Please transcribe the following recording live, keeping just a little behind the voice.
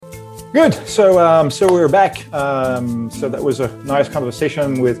Good. So we're back. So that was a nice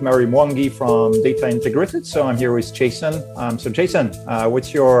conversation with Mary Mwangi from Data Integrated. So I'm here with Jason. So Jason,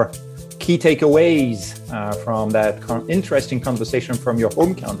 what's your key takeaways from that interesting conversation from your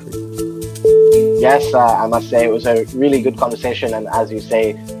home country? Yes, I must say it was a really good conversation. And as you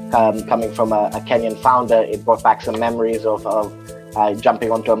say, coming from a Kenyan founder, it brought back some memories of jumping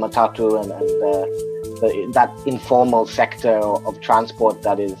onto a matatu and that informal sector of transport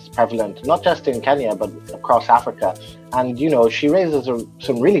that is prevalent, not just in Kenya, but across Africa. And, she raises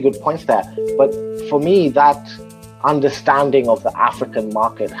some really good points there. But for me, that understanding of the African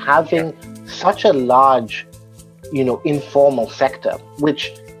market, having such a large, informal sector,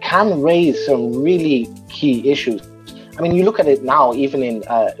 which can raise some really key issues. I mean, you look at it now, even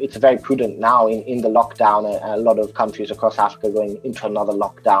it's very prudent now in the lockdown, a lot of countries across Africa going into another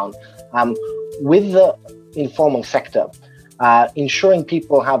lockdown. With the informal sector, ensuring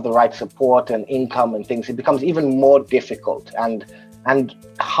people have the right support and income and things, it becomes even more difficult and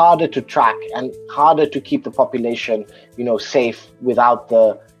harder to track and harder to keep the population, safe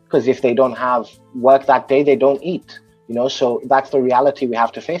because if they don't have work that day, they don't eat, so that's the reality we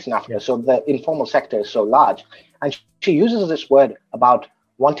have to face in Africa. So the informal sector is so large. And she uses this word about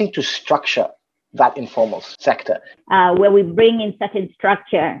wanting to structure that informal sector. Where we bring in certain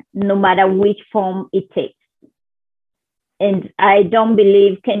structure, no matter which form it takes. And I don't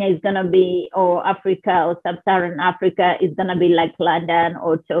believe Kenya is going to be, or Africa or Sub-Saharan Africa is going to be like London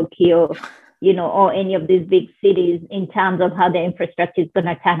or Tokyo, or any of these big cities in terms of how the infrastructure is going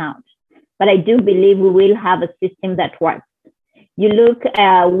to turn out. But I do believe we will have a system that works. You look,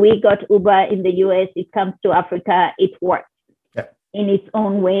 we got Uber in the US, it comes to Africa, it works. In its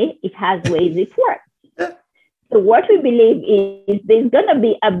own way, it has ways it works. So what we believe is there's going to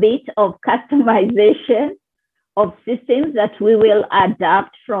be a bit of customization of systems that we will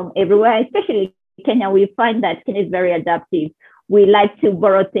adapt from everywhere, especially Kenya. We find that Kenya is very adaptive. We like to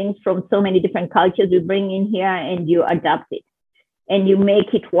borrow things from so many different cultures we bring in here and you adapt it and you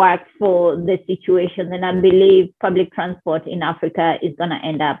make it work for the situation. And I believe public transport in Africa is going to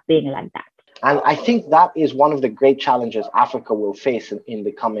end up being like that. And I think that is one of the great challenges Africa will face in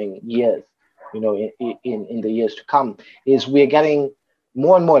the coming years, in the years to come, is we're getting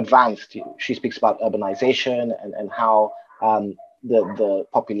more and more advanced. She speaks about urbanization and how the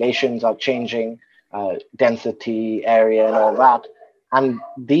populations are changing, density, area, and all that. And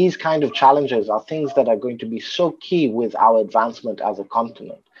these kind of challenges are things that are going to be so key with our advancement as a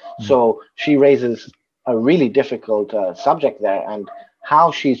continent. Mm-hmm. So she raises a really difficult subject there, and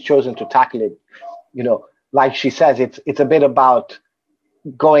how she's chosen to tackle it, like she says, it's a bit about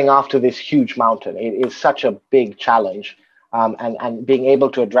going after this huge mountain. It is such a big challenge, and being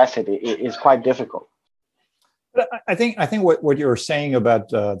able to address it is quite difficult. But I think what you're saying about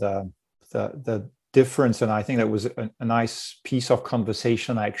the difference, and I think that was a nice piece of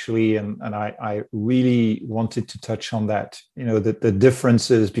conversation actually, and I really wanted to touch on that. The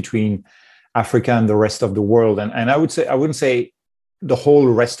differences between Africa and the rest of the world, and I wouldn't say the whole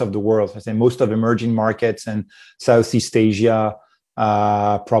rest of the world. I say most of emerging markets and Southeast Asia,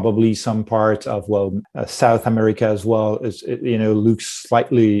 probably some part of South America as well, is looks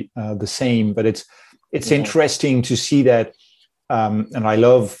slightly the same. But it's interesting to see that, and I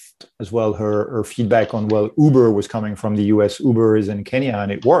love as well her feedback on Uber was coming from the US, Uber is in Kenya,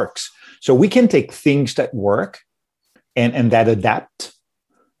 and it works. So we can take things that work and that adapts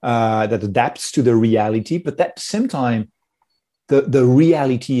to the reality, but at the same time, the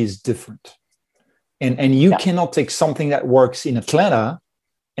reality is different. And you cannot take something that works in Atlanta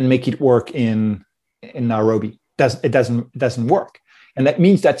and make it work in Nairobi. It doesn't work. And that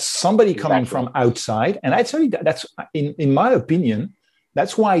means that somebody coming from outside, and I tell you that's in my opinion,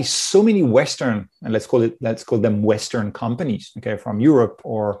 that's why so many Western, and let's call them Western companies, okay, from Europe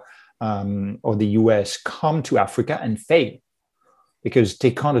or the US come to Africa and fail because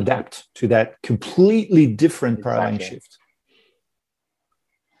they can't adapt to that completely different paradigm shift.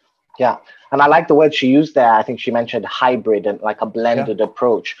 Yeah. And I like the word she used there. I think she mentioned hybrid and like a blended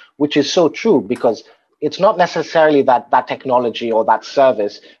approach, which is so true, because it's not necessarily that technology or that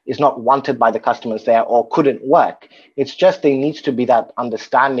service is not wanted by the customers there or couldn't work. It's just there needs to be that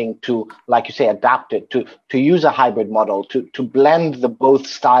understanding to, like you say, adapt it, to use a hybrid model, to blend the both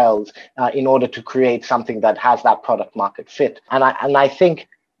styles in order to create something that has that product market fit. And I think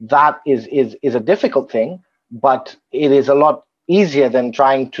that is a difficult thing, but it is a lot easier than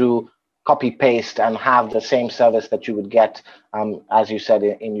trying to copy paste and have the same service that you would get, as you said,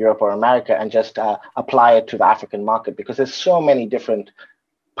 in Europe or America, and just apply it to the African market, because there's so many different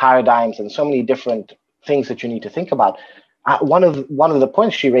paradigms and so many different things that you need to think about. one of the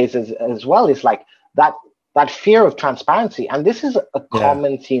points she raises as well is like that fear of transparency, and this is a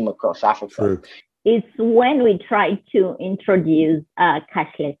common theme across Africa. True. It's when we try to introduce a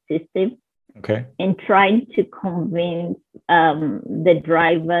cashless system, and trying to convince the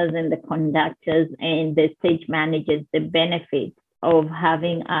drivers and the conductors and the stage managers the benefits of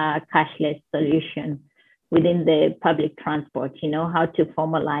having a cashless solution within the public transport, how to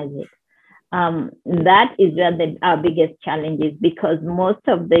formalize it. That is where our biggest challenge is, because most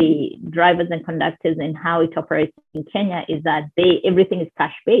of the drivers and conductors and how it operates in Kenya is that everything is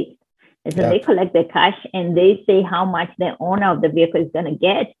cash based. And so they collect the cash and they say how much the owner of the vehicle is going to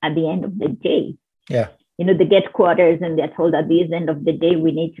get at the end of the day. Yeah. They get quarters and they're told at the end of the day,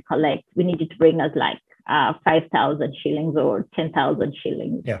 we need you to bring us like 5,000 shillings or 10,000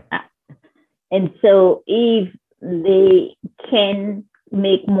 shillings. Yeah. And so if they can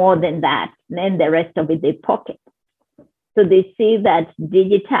make more than that, then the rest of it they pocket. So they see that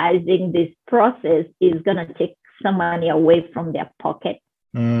digitizing this process is going to take some money away from their pocket.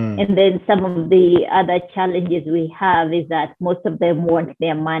 And then some of the other challenges we have is that most of them want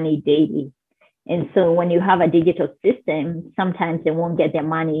their money daily. And so when you have a digital system, sometimes they won't get their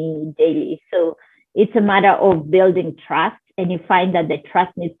money daily. So it's a matter of building trust. And you find that the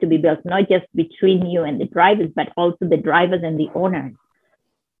trust needs to be built not just between you and the drivers, but also the drivers and the owners.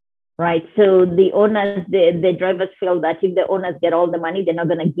 Right. So the owners, the drivers feel that if the owners get all the money, they're not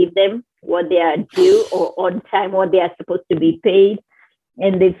going to give them what they are due or on time, what they are supposed to be paid.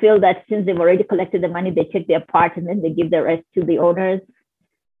 And they feel that since they've already collected the money, they take their part and then they give the rest to the owners.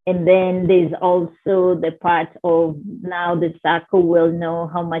 And then there's also the part of now the SACCO will know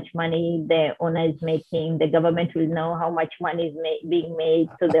how much money the owner is making. The government will know how much money is being made.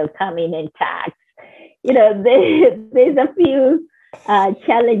 So they'll come in and tax. There's a few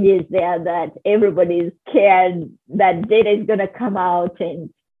challenges there that everybody's scared that data is going to come out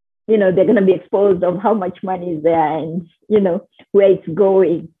and they're going to be exposed of how much money is there and where it's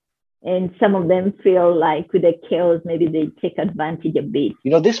going. And some of them feel like with the chaos, maybe they take advantage a bit.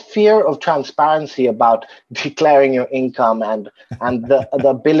 This fear of transparency about declaring your income and the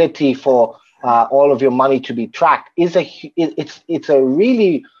ability for all of your money to be tracked is it's a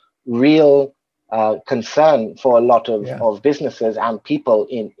really real concern for a lot of businesses and people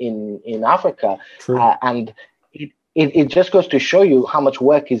in Africa. And it just goes to show you how much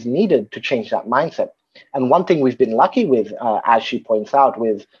work is needed to change that mindset. And one thing we've been lucky with, as she points out,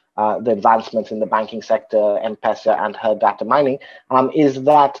 with the advancements in the banking sector, M-Pesa and her data mining, is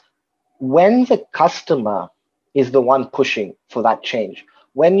that when the customer is the one pushing for that change,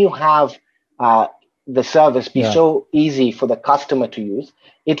 when you have the service be so easy for the customer to use,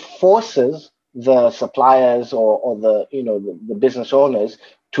 it forces the suppliers or the business owners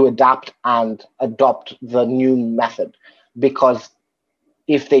to adapt and adopt the new method, because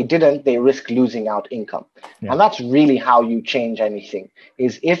if they didn't, they risk losing out income. And that's really how you change anything,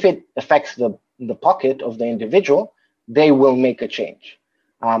 is if it affects the pocket of the individual, they will make a change.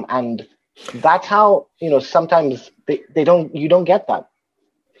 And that's how, sometimes you don't get that.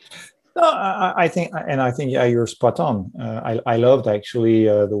 No, I think you're spot on. I loved actually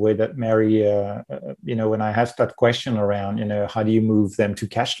the way that Mary, when I asked that question around, how do you move them to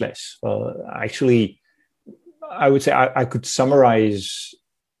cashless? Well, actually, I would say I could summarize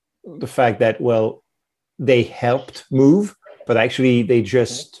the fact that, well, they helped move, but actually they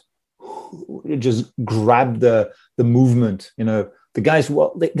just grabbed the movement. The guys,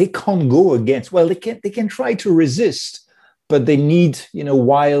 well, they can't go against. Well, they can try to resist. But they need,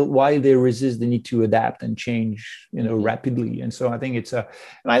 while they resist, they need to adapt and change, rapidly. And so I think it's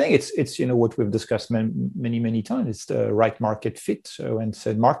what we've discussed many times. It's the right market fit. So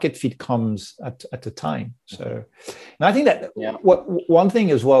market fit comes at a time. So, and I think that one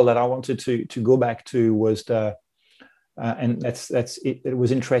thing as well that I wanted to go back to was and it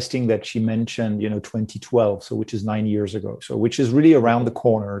was interesting that she mentioned, 2012, so which is 9 years ago, so which is really around the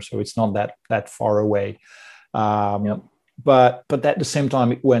corner. So it's not that far away. But at the same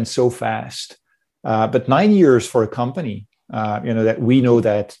time, it went so fast. But 9 years for a company, that we know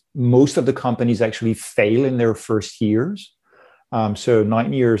that most of the companies actually fail in their first years. So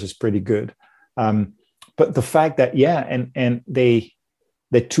 9 years is pretty good. But the fact that, and they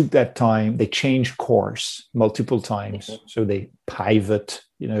took that time, they changed course multiple times. So they pivot,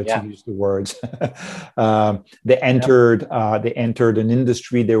 to use the words. They entered an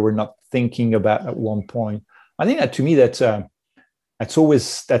industry they were not thinking about at one point. I think that to me that's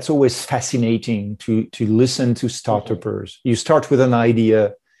always fascinating to listen to startups. You start with an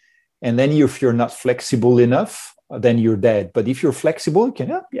idea, and then if you're not flexible enough, then you're dead. But if you're flexible,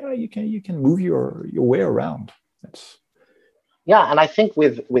 you can move your way around. Yeah, and I think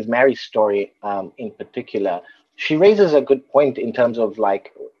with Mary's story in particular, she raises a good point in terms of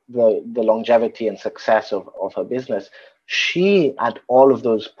like the longevity and success of her business. She, at all of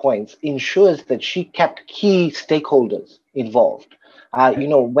those points, ensures that she kept key stakeholders involved.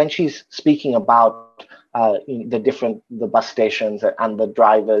 When she's speaking about the bus stations and the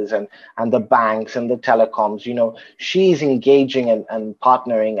drivers and the banks and the telecoms, she's engaging and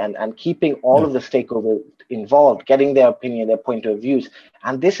partnering and keeping all of the stakeholders involved, getting their opinion, their point of views.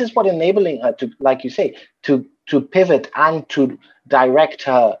 And this is what enabling her to, like you say, to pivot and to direct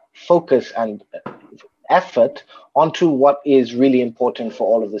her focus and effort onto what is really important for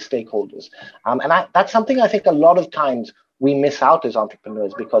all of the stakeholders. That's something I think a lot of times we miss out as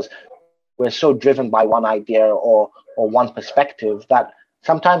entrepreneurs, because we're so driven by one idea or one perspective that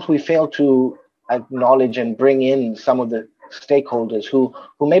sometimes we fail to acknowledge and bring in some of the stakeholders who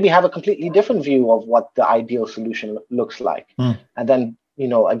maybe have a completely different view of what the ideal solution looks like. And then,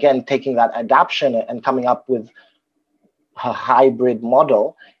 again, taking that adaptation and coming up with a hybrid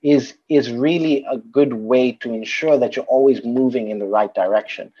model is really a good way to ensure that you're always moving in the right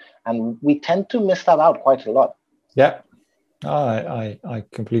direction. And we tend to miss that out quite a lot. Yeah, I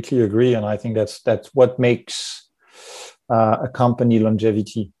completely agree. And I think that's what makes a company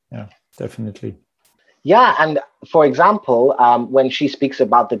longevity. Yeah, definitely. Yeah, and for example, when she speaks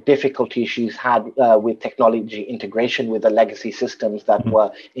about the difficulty she's had with technology integration with the legacy systems that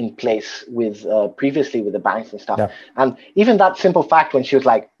were in place with previously with the banks and stuff, and even that simple fact when she was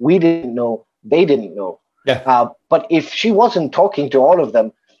like, "We didn't know, they didn't know," but if she wasn't talking to all of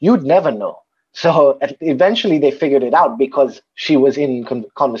them, you'd never know. So eventually they figured it out because she was in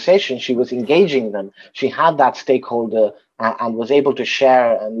conversation, she was engaging them, she had that stakeholder and was able to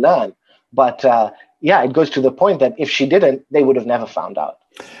share and learn. But it goes to the point that if she didn't, they would have never found out.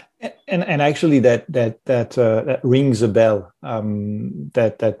 And actually, that rings a bell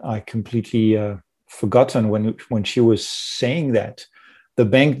that I completely forgotten when she was saying that. The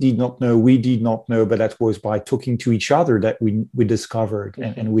bank did not know, we did not know, but that was by talking to each other that we discovered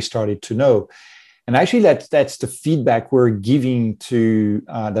and we started to know. And actually, that's the feedback we're giving to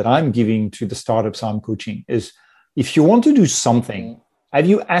that I'm giving to the startups I'm coaching is, if you want to do something, have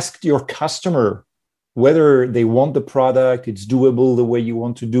you asked your customer whether they want the product, it's doable the way you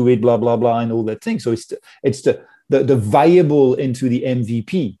want to do it, blah, blah, blah, and all that thing. So it's the viable into the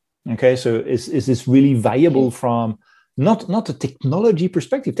MVP. Okay, so is this really viable from not a technology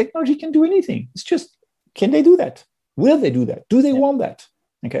perspective? Technology can do anything. It's just, can they do that? Will they do that? Do they want that?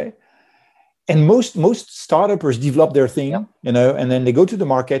 Okay. And most startups develop their thing, and then they go to the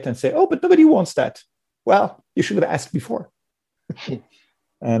market and say, oh, but nobody wants that. Well, you should have asked before.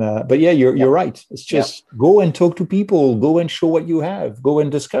 And but you're right. It's just go and talk to people, go and show what you have, go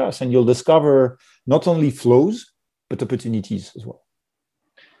and discuss, and you'll discover not only flows but opportunities as well.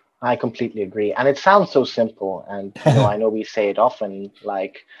 I completely agree, and it sounds so simple. And I know we say it often,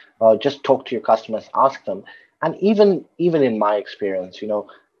 like, just talk to your customers, ask them. And even in my experience,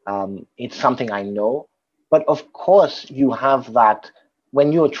 it's something I know. But of course, you have that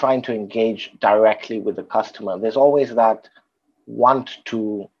when you're trying to engage directly with the customer. There's always that want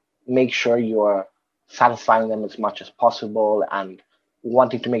to make sure you're satisfying them as much as possible, and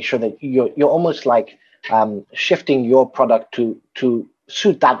wanting to make sure that you're almost like shifting your product to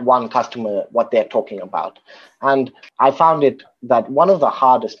suit that one customer, what they're talking about. And I found it that one of the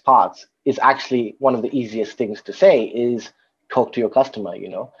hardest parts is actually one of the easiest things to say is talk to your customer,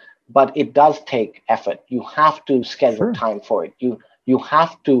 but it does take effort. You have to schedule time for it. You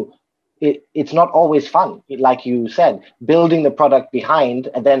have to. It's not always fun. Like you said, building the product behind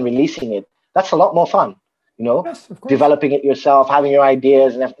and then releasing it, that's a lot more fun. Yes, of course. Developing it yourself, having your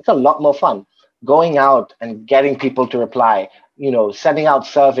ideas, and it's a lot more fun. Going out and getting people to reply, sending out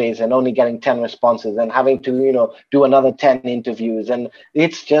surveys and only getting 10 responses and having to, do another 10 interviews. And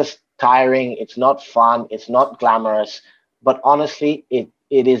it's just tiring. It's not fun. It's not glamorous. But honestly, it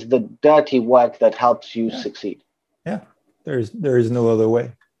is the dirty work that helps you succeed. Yeah, there is no other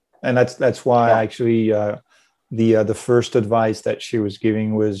way. And that's why actually the first advice that she was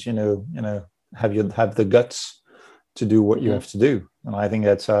giving was, have the guts to do what you have to do. And I think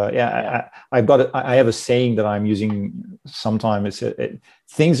that's I have a saying that I'm using sometimes.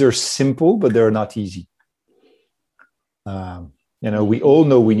 Things are simple, but they're not easy. We all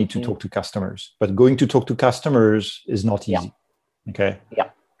know we need to talk to customers, but going to talk to customers is not easy. Okay. Yeah.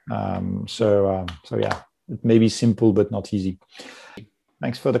 So it may be simple but not easy.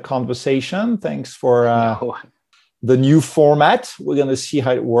 Thanks for the conversation. Thanks for the new format. We're going to see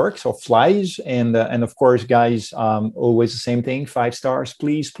how it works or flies. And of course, guys, always the same thing. 5 stars,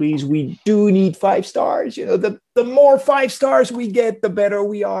 please. We do need 5 stars. You know, the more 5 stars we get, the better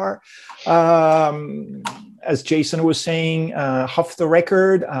we are. As Jason was saying, off the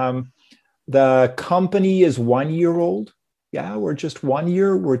record, the company is 1 year old. Yeah, we're just 1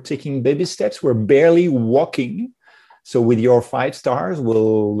 year. We're taking baby steps. We're barely walking. So with your 5 stars,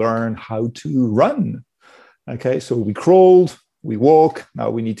 we'll learn how to run. Okay, so we crawled, we walk, now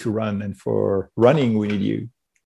we need to run. And for running, we need you.